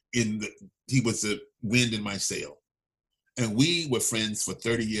he was the wind in my sail. And we were friends for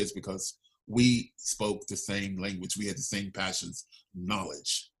 30 years because we spoke the same language. We had the same passions,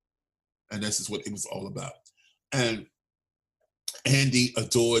 knowledge. And this is what it was all about. And Andy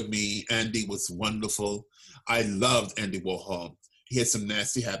adored me. Andy was wonderful. I loved Andy Warhol. He had some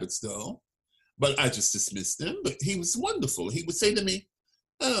nasty habits though, but I just dismissed him. But he was wonderful. He would say to me,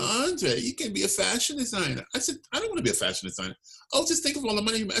 "Oh, Andre, you can be a fashion designer." I said, "I don't want to be a fashion designer." "Oh, just think of all the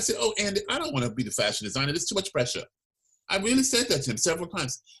money you make." I said, "Oh, Andy, I don't want to be the fashion designer. There's too much pressure." I really said that to him several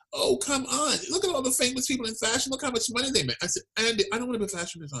times. "Oh, come on. Look at all the famous people in fashion. Look how much money they make." I said, "Andy, I don't want to be a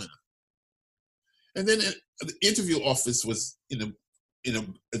fashion designer." And then the interview office was in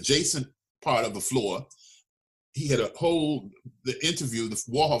an adjacent part of the floor. He had the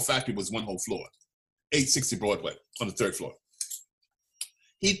Warhol factory was one whole floor, 860 Broadway on the third floor.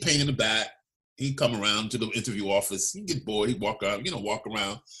 He'd paint in the back. He'd come around to the interview office. He'd get bored. He'd walk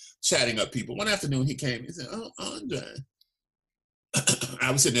around, chatting up people. One afternoon he came. He said, "Oh, Andre."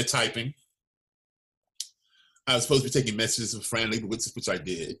 I was sitting there typing. I was supposed to be taking messages from Fran Lebowitz, which I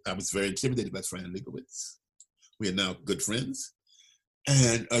did. I was very intimidated by Fran Lebowitz. We are now good friends.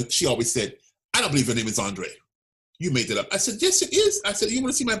 And she always said, "I don't believe your name is Andre. You made that up." I said, "Yes, it is." I said, "You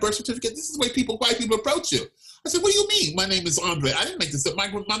want to see my birth certificate? This is the way white people approach you." I said, "What do you mean my name is Andre? I didn't make this up. My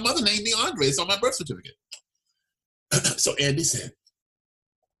mother named me Andre. It's on my birth certificate." So Andy said,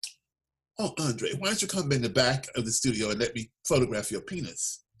 "Oh, Andre, why don't you come in the back of the studio and let me photograph your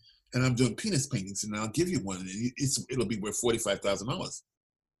penis? And I'm doing penis paintings, and I'll give you one. And it'll be worth $45,000.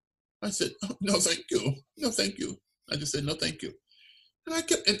 I said, "Oh, no, thank you. No, thank you." I just said, "No, thank you."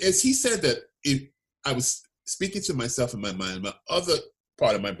 And as he said that, I was speaking to myself in my mind. My other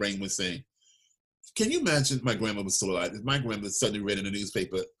part of my brain was saying, can you imagine if my grandma was still alive? If my grandma suddenly read in the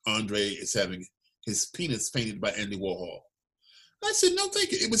newspaper, Andre is having his penis painted by Andy Warhol. I said, "No,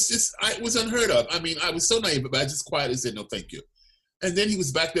 thank you." It was unheard of. I mean, I was so naive, but I just quietly said, "No, thank you." And then he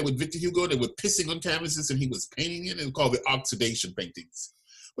was back there with Victor Hugo. They were pissing on canvases and he was painting it. It was called the oxidation paintings.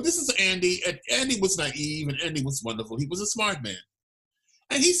 But this is Andy, and Andy was naive and Andy was wonderful. He was a smart man.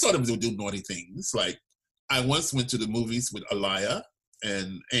 And he sort of would do naughty things. Like, I once went to the movies with Aliyah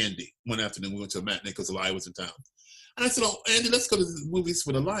and Andy. One afternoon, we went to a matinee because Aliyah was in town. And I said, oh, Andy, let's go to the movies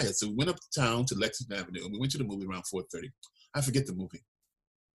with Aliyah. So we went up to town to Lexington Avenue, and we went to the movie around 4:30. I forget the movie.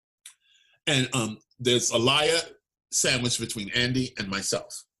 And there's Aliyah sandwiched between Andy and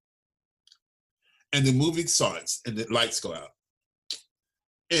myself. And the movie starts, and the lights go out.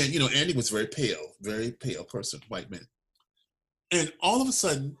 And, Andy was very pale person, white man. And all of a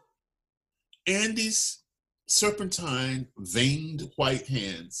sudden, Andy's serpentine, veined white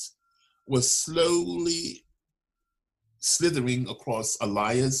hands was slowly slithering across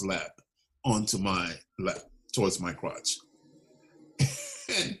Aliyah's lap onto my lap, towards my crotch.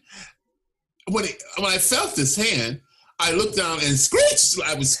 And when I felt this hand, I looked down and screeched.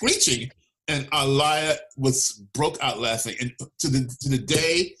 I was screeching, and Aliyah broke out laughing. And to the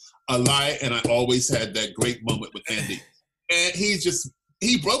day, Aliyah and I always had that great moment with Andy. And he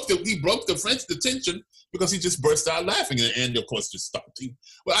broke the tension because he just burst out laughing. And Andy, of course, just stopped.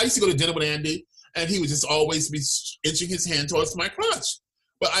 Well, I used to go to dinner with Andy, and he would just always be inching his hand towards my crotch.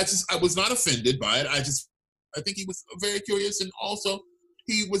 But I was not offended by it. I think he was very curious, and also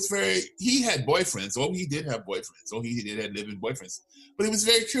he had boyfriends. Oh, he did have boyfriends. Oh, he did have living boyfriends. But he was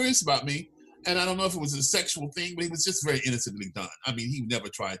very curious about me, and I don't know if it was a sexual thing, but he was just very innocently done. I mean, he never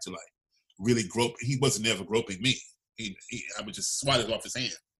tried to really grope. He wasn't ever groping me. I would just swat it off his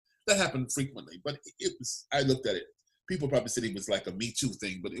hand. That happened frequently, but I looked at it. People probably said it was like a Me Too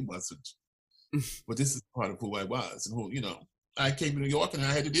thing, but it wasn't. But this is part of who I was, and who, I came to New York and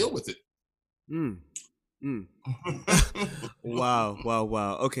I had to deal with it.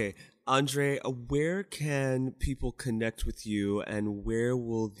 Wow. Okay. Andre, where can people connect with you, and where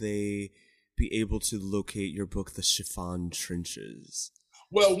will they be able to locate your book, The Chiffon Trenches?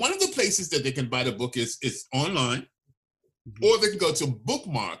 Well, one of the places that they can buy the book is online. Or they can go to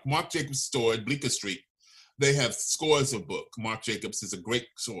Bookmark, Marc Jacobs' store at Bleecker Street. They have scores of books. Marc Jacobs is a great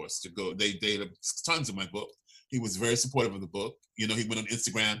source to go. They have tons of my book. He was very supportive of the book. He went on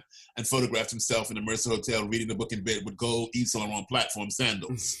Instagram and photographed himself in the Mercer Hotel reading the book in bed with gold Yves Saint Laurent platform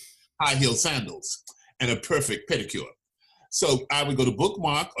sandals, high-heel sandals, and a perfect pedicure. So I would go to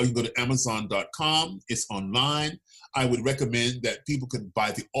Bookmark, or you can go to Amazon.com. It's online. I would recommend that people can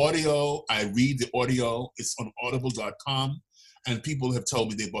buy the audio. I read the audio. It's on audible.com. And people have told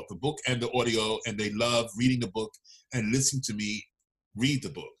me they bought the book and the audio, and they love reading the book and listening to me read the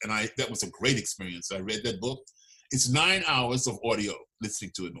book. And that was a great experience. I read that book. It's 9 hours of audio,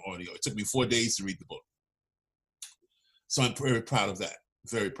 listening to it in audio. It took me 4 days to read the book. So I'm very proud of that.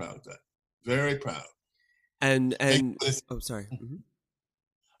 Very proud of that. Very proud. And oh, sorry. Mm-hmm.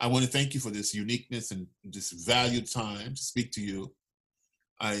 I want to thank you for this uniqueness and this valued time to speak to you.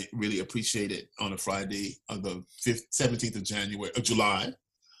 I really appreciate it on a Friday on the 17th of July.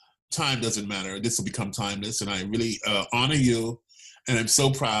 Time doesn't matter. This will become timeless, and I really honor you. And I'm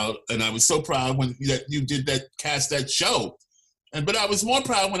so proud. And I was so proud when you did cast that show. But I was more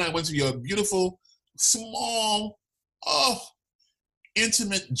proud when I went to your beautiful, small,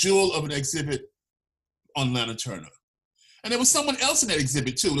 intimate jewel of an exhibit on Lana Turner. And there was someone else in that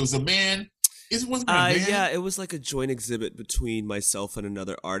exhibit too. There was a man. Wasn't there a man? Yeah, it was like a joint exhibit between myself and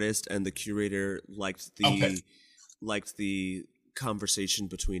another artist, and the curator liked the conversation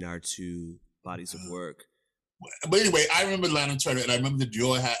between our two bodies of work. But anyway, I remember Lana Turner, and I remember the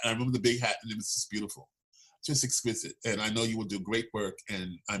Dior hat, and I remember the big hat, and it was just beautiful, just exquisite. And I know you will do great work,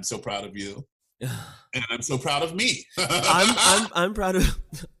 and I'm so proud of you. And I'm so proud of me. I'm proud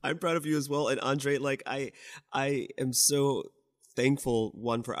of you as well. And Andre, I am so thankful,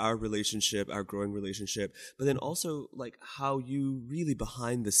 one, for our relationship, our growing relationship, but then also how you really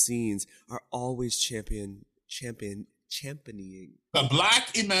behind the scenes are always championing the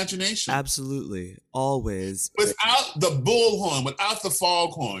Black imagination. Absolutely, always. Without the bullhorn, without the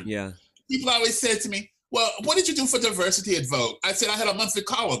foghorn. Yeah. People always said to me, "Well, what did you do for diversity at Vogue?" I said I had a monthly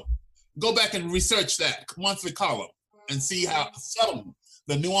column. Go back and research that monthly column and see how subtle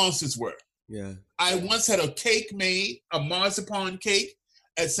the nuances were. Yeah. I once had a cake made, a marzipan cake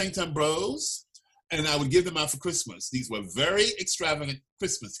at St. Ambrose, and I would give them out for Christmas. These were very extravagant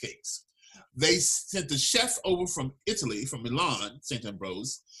Christmas cakes. They sent the chef over from Italy, from Milan, St.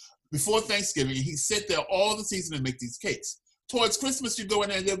 Ambrose, before Thanksgiving, and he sat there all the season to make these cakes. Towards Christmas, you go in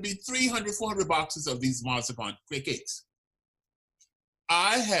there, and there'll be 300, 400 boxes of these marzipan cakes.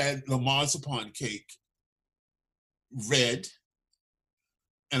 I had the marzipan cake red,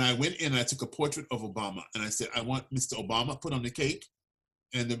 And I went in and I took a portrait of Obama. And I said, I want Mr. Obama put on the cake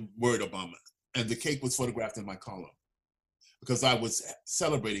and the word Obama. And the cake was photographed in my column because I was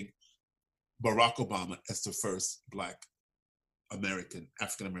celebrating Barack Obama as the first Black American,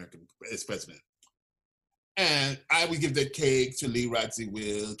 African-American as president. And I would give that cake to Lee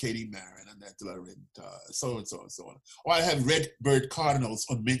Radziwill, Katie Marin, Annette de la Renta, so and so and so on. Or I had red bird cardinals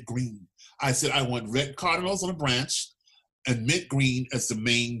on mint green. I said, I want red cardinals on a branch and mint green as the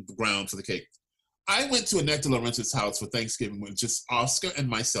main ground for the cake. I went to Annette de la Renta's house for Thanksgiving when just Oscar and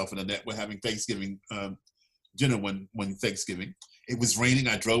myself and Annette were having Thanksgiving dinner one Thanksgiving. It was raining.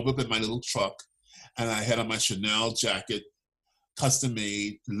 I drove up in my little truck and I had on my Chanel jacket, custom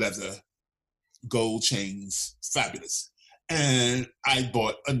made leather, gold chains, fabulous. And I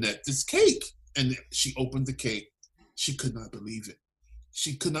bought Annette this cake. And she opened the cake. She could not believe it.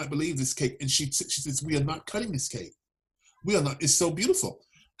 She could not believe this cake. And she says, we are not cutting this cake. We are not, it's so beautiful.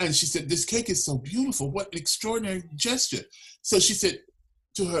 And she said, this cake is so beautiful. What an extraordinary gesture. So she said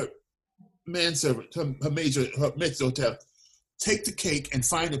to her manservant, her major hotel, take the cake and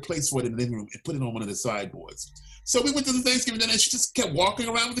find a place for it in the living room and put it on one of the sideboards. So we went to the Thanksgiving dinner and she just kept walking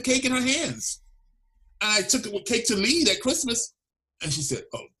around with the cake in her hands. And I took the cake to Lee that Christmas. And she said,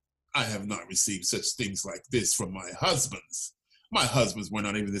 oh, I have not received such things like this from my husbands. My husbands were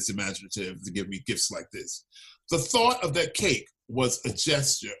not even this imaginative to give me gifts like this. The thought of that cake was a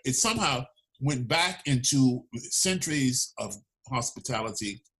gesture. It somehow went back into centuries of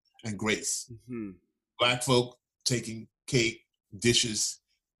hospitality and grace. Mm-hmm. Black folk taking cake, dishes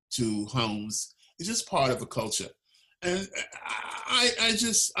to homes. It's just part of a culture. And I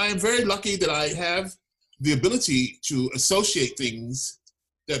am very lucky that I have the ability to associate things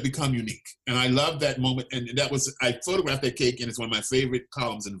that become unique. And I love that moment. And I photographed that cake and it's one of my favorite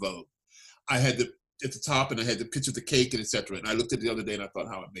columns in Vogue. I had at the top and I had the picture of the cake and etc. And I looked at it the other day and I thought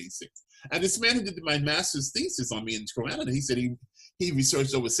how amazing. And this man who did my master's thesis on me in Canada, he said he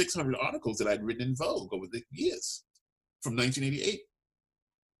researched over 600 articles that I'd written in Vogue over the years from 1988.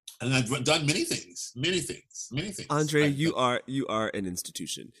 And I've done many things. Andre, you are an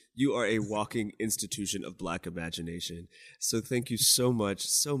institution. You are a walking institution of Black imagination. So thank you so much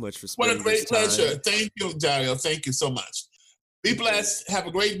for spending What a great pleasure. Time. Thank you, Dario. Thank you so much. Be blessed. Have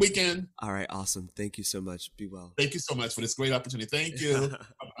a great weekend. All right, awesome. Thank you so much. Be well. Thank you so much for this great opportunity. Thank you.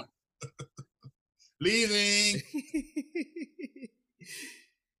 Leaving.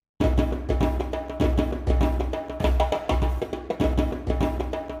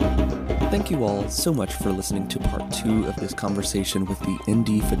 Thank you all so much for listening to part 2 of this conversation with the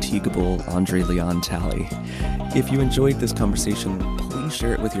indefatigable André Leon Talley. If you enjoyed this conversation, please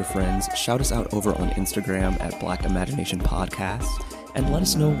share it with your friends, shout us out over on Instagram at Black Imagination Podcast, and let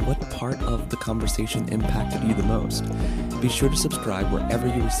us know what part of the conversation impacted you the most. Be sure to subscribe wherever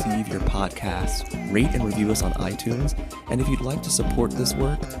you receive your podcasts, rate and review us on iTunes, and if you'd like to support this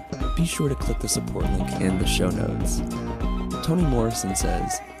work, be sure to click the support link in the show notes. Toni Morrison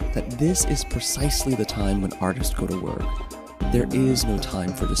says that this is precisely the time when artists go to work. There is no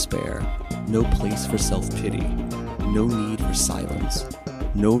time for despair, no place for self-pity, no need for silence,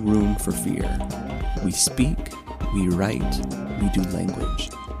 no room for fear. We speak, we write, we do language.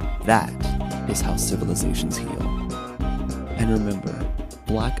 That is how civilizations heal. And remember,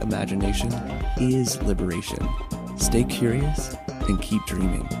 Black imagination is liberation. Stay curious and keep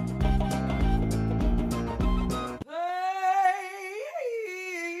dreaming.